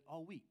and read it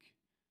all week.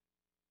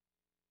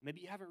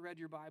 Maybe you haven't read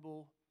your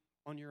Bible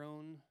on your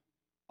own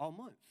all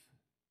month.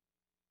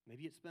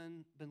 Maybe it's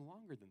been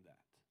longer than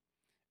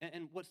that.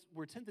 And what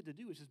we're tempted to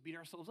do is just beat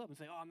ourselves up and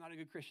say, oh, I'm not a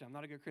good Christian, I'm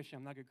not a good Christian,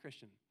 I'm not a good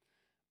Christian.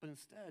 But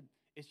instead,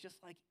 it's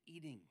just like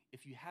eating.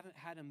 If you haven't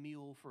had a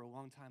meal for a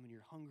long time and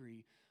you're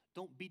hungry,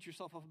 don't beat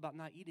yourself up about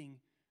not eating.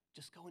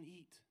 Just go and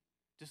eat.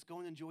 Just go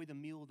and enjoy the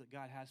meal that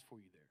God has for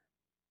you there.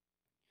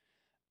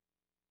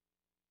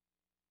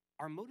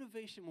 Our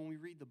motivation when we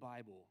read the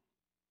Bible,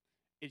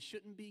 it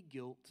shouldn't be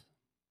guilt.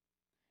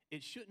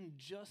 It shouldn't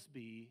just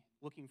be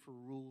looking for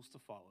rules to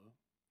follow.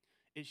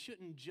 It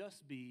shouldn't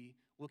just be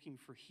looking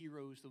for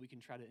heroes that we can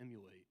try to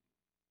emulate.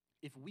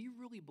 If we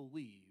really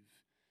believe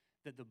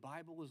that the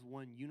Bible is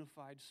one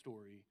unified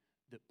story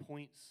that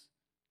points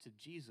to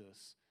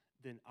Jesus,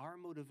 then our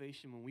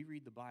motivation when we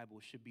read the Bible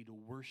should be to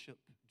worship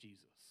Jesus.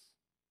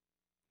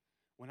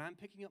 When I'm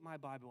picking up my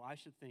Bible, I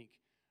should think,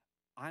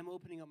 I'm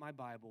opening up my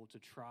Bible to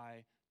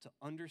try to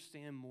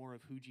understand more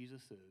of who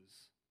Jesus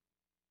is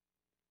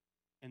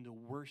and to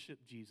worship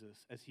Jesus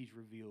as he's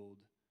revealed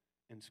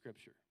in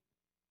Scripture.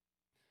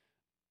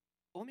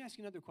 Well, let me ask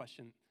you another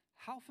question.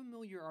 How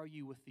familiar are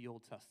you with the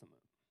Old Testament?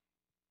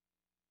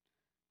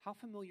 how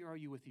familiar are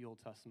you with the Old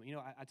Testament?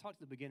 I talked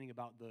at the beginning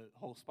about the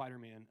whole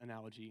Spider-Man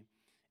analogy,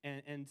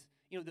 and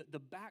the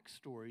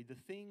backstory, the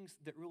things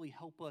that really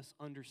help us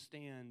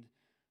understand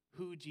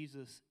who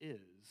Jesus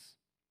is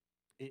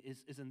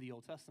in the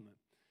Old Testament.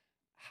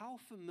 How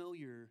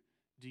familiar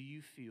do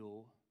you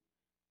feel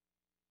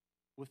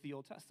with the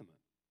Old Testament?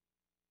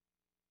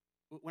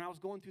 When I was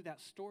going through that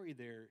story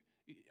there,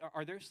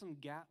 are there some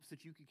gaps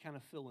that you could kind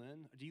of fill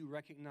in? Do you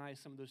recognize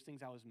some of those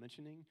things I was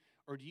mentioning?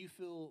 Or do you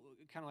feel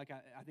kind of like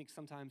I think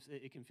sometimes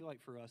it can feel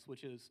like for us,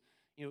 which is,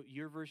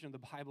 your version of the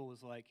Bible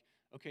is like,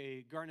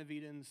 okay, Garden of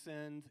Eden,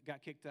 sinned,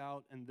 got kicked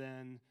out, and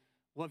then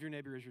love your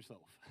neighbor as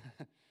yourself.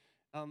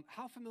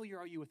 How familiar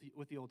are you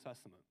with the Old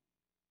Testament?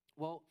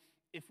 Well,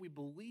 if we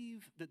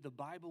believe that the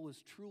Bible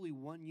is truly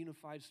one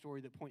unified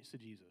story that points to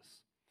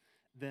Jesus,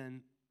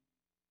 then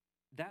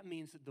that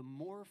means that the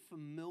more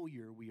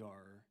familiar we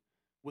are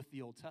with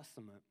the Old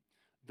Testament,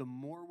 the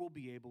more we'll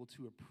be able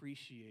to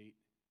appreciate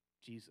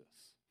Jesus.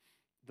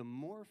 The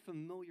more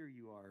familiar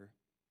you are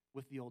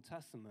with the Old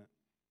Testament,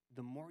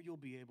 the more you'll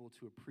be able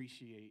to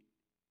appreciate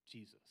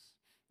Jesus.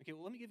 Okay,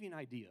 well, let me give you an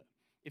idea.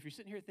 If you're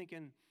sitting here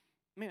thinking,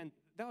 man,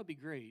 that would be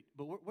great,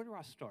 but where do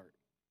I start?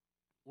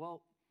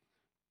 Well,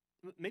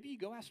 maybe you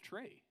go ask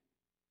Trey.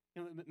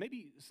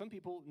 Maybe some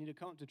people need to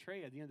come up to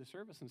Trey at the end of the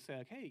service and say,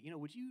 like, hey,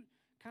 would you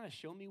kind of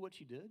show me what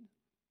you did?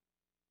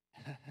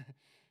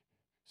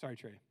 Sorry,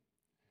 Trey.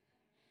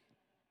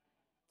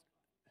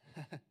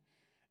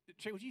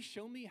 Trey, would you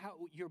show me how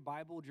your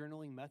Bible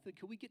journaling method?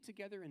 Could we get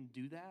together and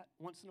do that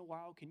once in a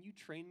while? Can you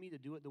train me to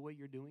do it the way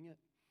you're doing it?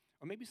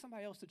 Or maybe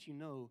somebody else that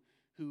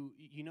who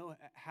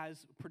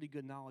has pretty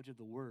good knowledge of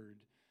the Word,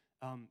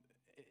 and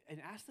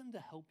ask them to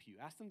help you.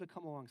 Ask them to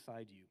come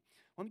alongside you.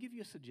 Let me give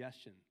you a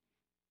suggestion.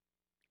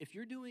 If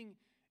you're doing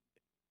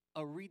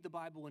a Read the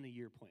Bible in a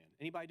Year plan,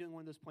 anybody doing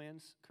one of those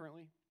plans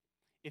currently?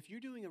 If you're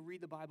doing a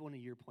Read the Bible in a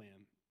Year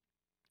plan,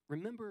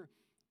 remember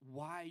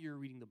why you're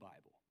reading the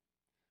Bible.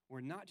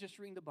 We're not just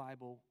reading the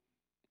Bible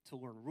to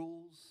learn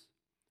rules.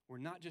 We're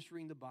not just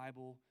reading the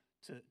Bible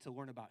to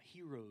learn about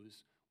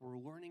heroes. We're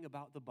learning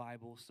about the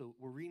Bible, so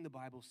we're reading the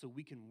Bible so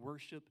we can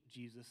worship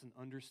Jesus and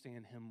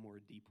understand him more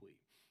deeply.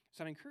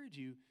 So I encourage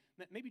you,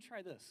 maybe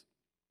try this.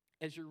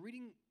 As you're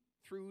reading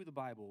through the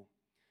Bible,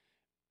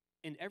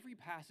 in every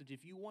passage,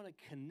 if you want to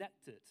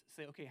connect it,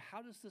 say, okay,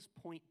 how does this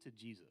point to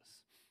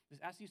Jesus?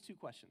 Just ask these two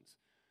questions.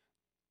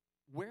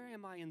 Where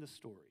am I in the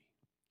story?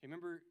 Okay,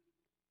 remember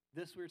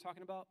this we were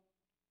talking about?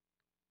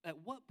 At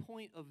what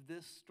point of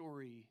this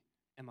story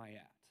am I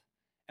at?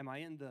 Am I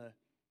in the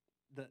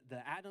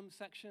Adam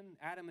section,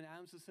 Adam and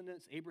Adam's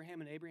descendants, Abraham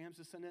and Abraham's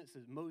descendants,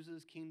 is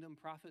Moses, kingdom,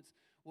 prophets?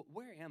 Well,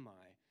 where am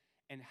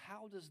I? And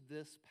how does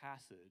this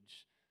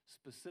passage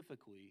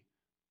specifically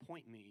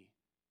point me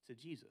to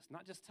Jesus?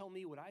 Not just tell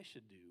me what I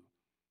should do,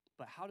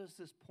 but how does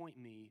this point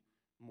me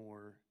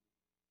more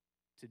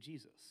to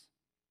Jesus?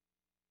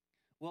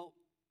 Well,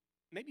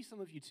 maybe some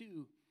of you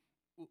too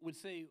would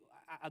say,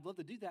 I'd love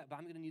to do that, but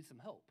I'm going to need some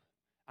help.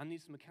 I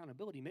need some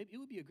accountability. Maybe it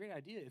would be a great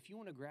idea if you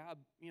want to grab,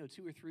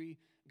 2 or 3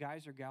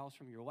 guys or gals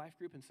from your life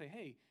group and say,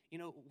 hey,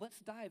 let's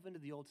dive into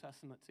the Old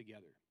Testament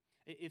together.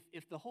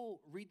 If the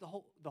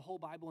whole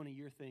Bible in a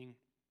year thing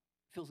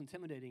feels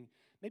intimidating,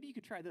 maybe you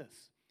could try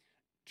this.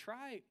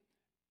 Try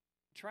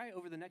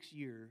over the next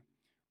year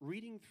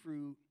reading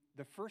through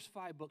the first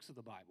 5 books of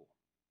the Bible.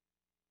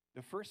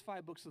 The first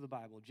 5 books of the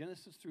Bible,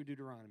 Genesis through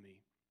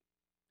Deuteronomy,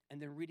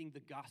 and then reading the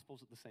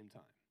Gospels at the same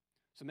time.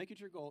 So make it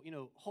your goal.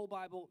 Whole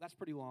Bible, that's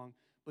pretty long,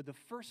 but the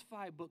first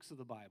 5 books of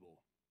the Bible.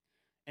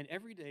 And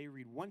every day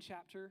read 1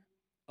 chapter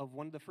of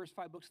one of the first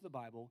 5 books of the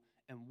Bible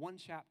and 1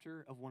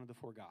 chapter of one of the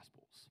 4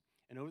 Gospels.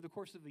 And over the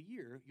course of a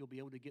year, you'll be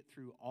able to get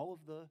through all of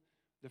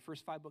the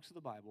first 5 books of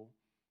the Bible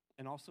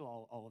and also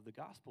all of the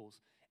Gospels.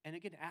 And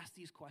again, ask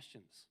these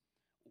questions.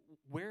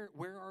 Where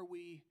are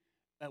we?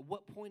 At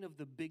what point of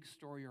the big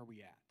story are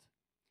we at?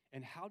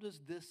 And how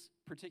does this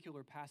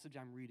particular passage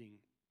I'm reading,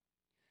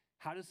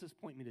 how does this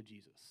point me to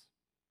Jesus?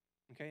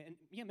 Okay, and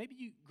yeah, maybe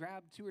you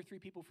grab 2 or 3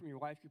 people from your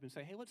life group and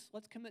say, hey,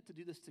 let's commit to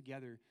do this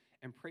together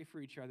and pray for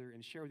each other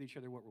and share with each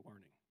other what we're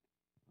learning.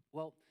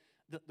 Well,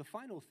 the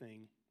final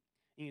thing,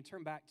 you can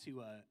turn back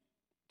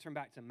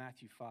to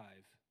Matthew 5.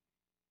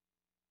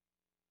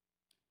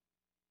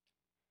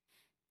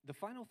 The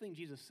final thing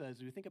Jesus says,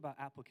 as we think about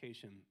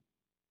application,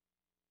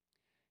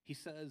 he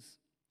says,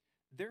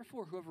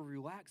 therefore, whoever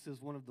relaxes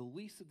one of the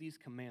least of these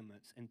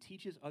commandments and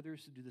teaches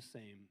others to do the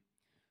same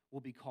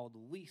will be called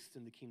least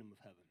in the kingdom of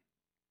heaven.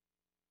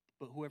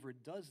 But whoever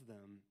does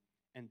them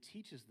and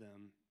teaches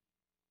them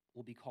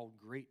will be called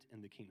great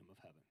in the kingdom of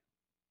heaven.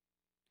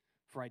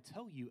 For I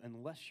tell you,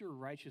 unless your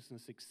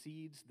righteousness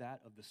exceeds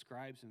that of the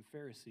scribes and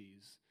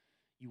Pharisees,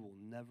 you will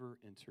never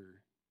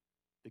enter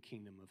the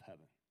kingdom of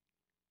heaven.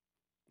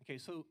 Okay,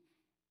 so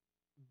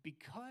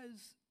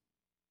because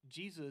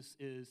Jesus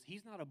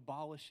he's not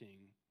abolishing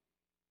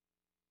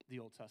the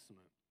Old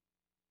Testament.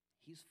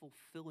 He's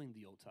fulfilling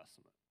the Old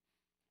Testament,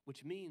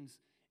 which means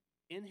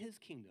in his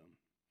kingdom,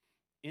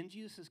 in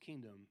Jesus'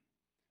 kingdom,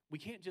 we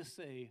can't just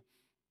say,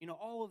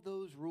 all of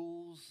those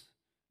rules,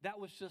 that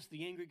was just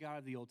the angry God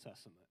of the Old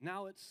Testament.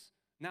 Now it's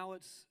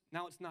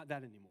not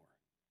that anymore.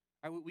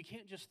 All right, we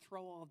can't just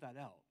throw all of that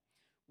out.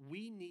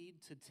 We need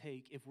to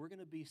take, if we're going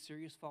to be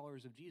serious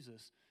followers of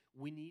Jesus,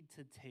 we need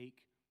to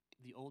take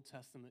the Old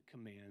Testament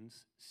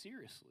commands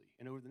seriously.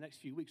 And over the next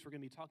few weeks, we're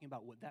going to be talking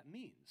about what that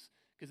means.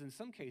 Because in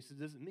some cases, it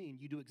doesn't mean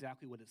you do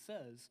exactly what it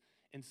says.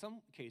 In some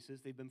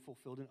cases, they've been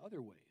fulfilled in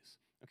other ways.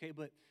 Okay,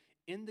 but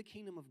in the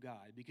kingdom of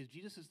God, because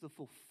Jesus is the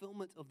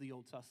fulfillment of the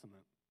Old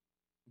Testament,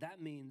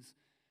 that means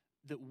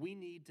that we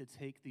need to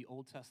take the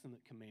Old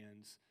Testament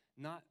commands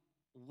not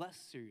less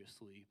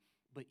seriously,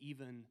 but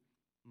even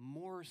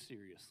more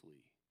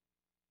seriously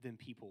than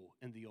people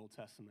in the Old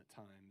Testament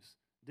times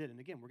did. And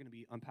again, we're going to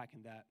be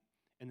unpacking that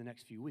in the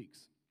next few weeks.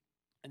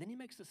 And then he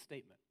makes this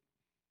statement.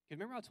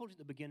 Remember I told you at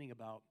the beginning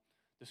about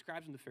the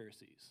scribes and the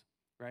Pharisees,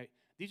 right?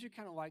 These are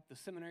kind of like the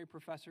seminary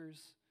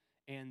professors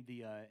and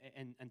the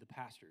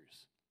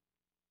pastors.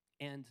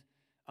 And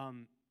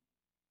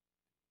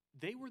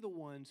they were the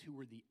ones who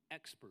were the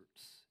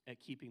experts at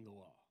keeping the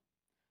law.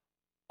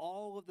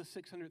 All of the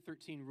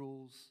 613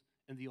 rules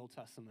in the Old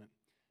Testament,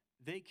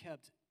 they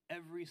kept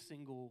every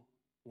single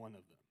one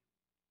of them.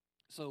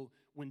 So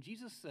when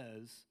Jesus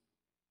says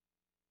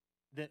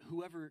that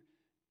whoever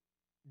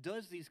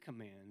does these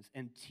commands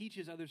and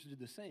teaches others to do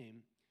the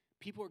same,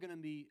 people are going to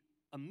be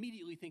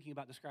immediately thinking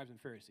about the scribes and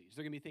Pharisees.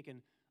 They're going to be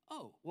thinking,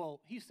 oh, well,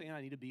 he's saying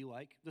I need to be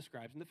like the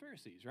scribes and the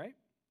Pharisees, right?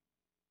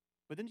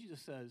 But then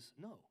Jesus says,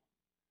 no.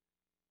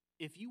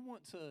 If you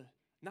want to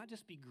not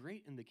just be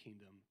great in the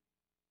kingdom,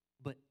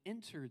 but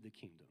enter the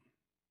kingdom,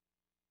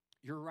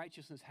 your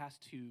righteousness has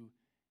to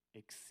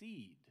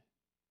exceed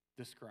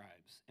the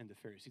scribes and the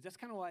Pharisees. That's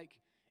kind of like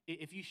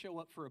if you show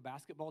up for a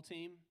basketball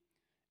team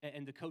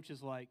and the coach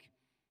is like,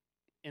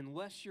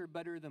 unless you're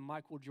better than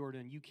Michael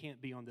Jordan, you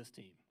can't be on this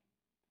team.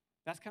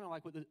 That's kind of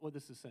like what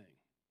this is saying.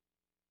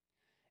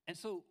 And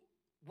so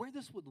where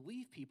this would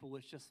leave people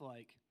is just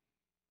like,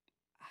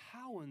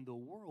 how in the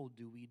world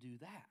do we do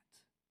that?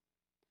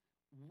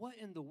 What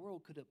in the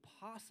world could it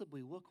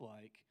possibly look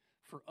like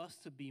for us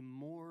to be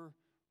more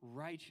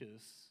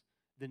righteous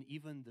than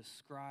even the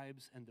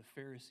scribes and the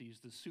Pharisees,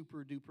 the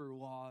super-duper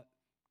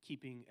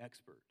law-keeping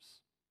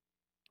experts?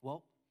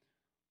 Well,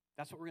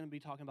 that's what we're going to be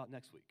talking about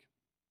next week.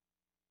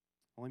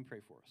 Well, let me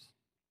pray for us.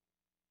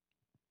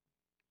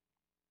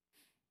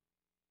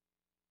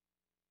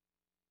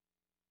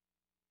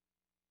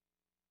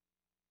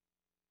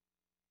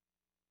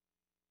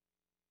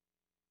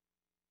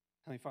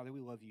 Heavenly Father,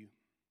 we love you,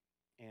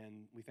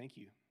 and we thank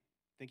you.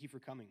 Thank you for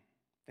coming.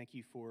 Thank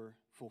you for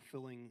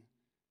fulfilling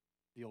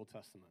the Old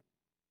Testament.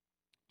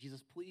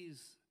 Jesus,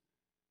 please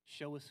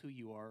show us who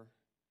you are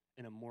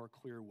in a more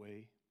clear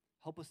way.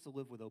 Help us to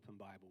live with open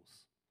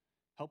Bibles.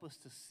 Help us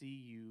to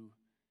see you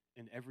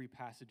in every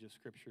passage of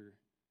Scripture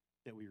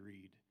that we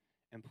read.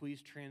 And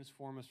please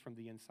transform us from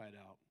the inside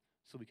out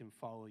so we can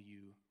follow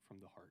you from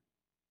the heart.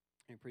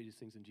 And I pray these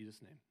things in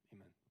Jesus' name.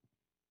 Amen.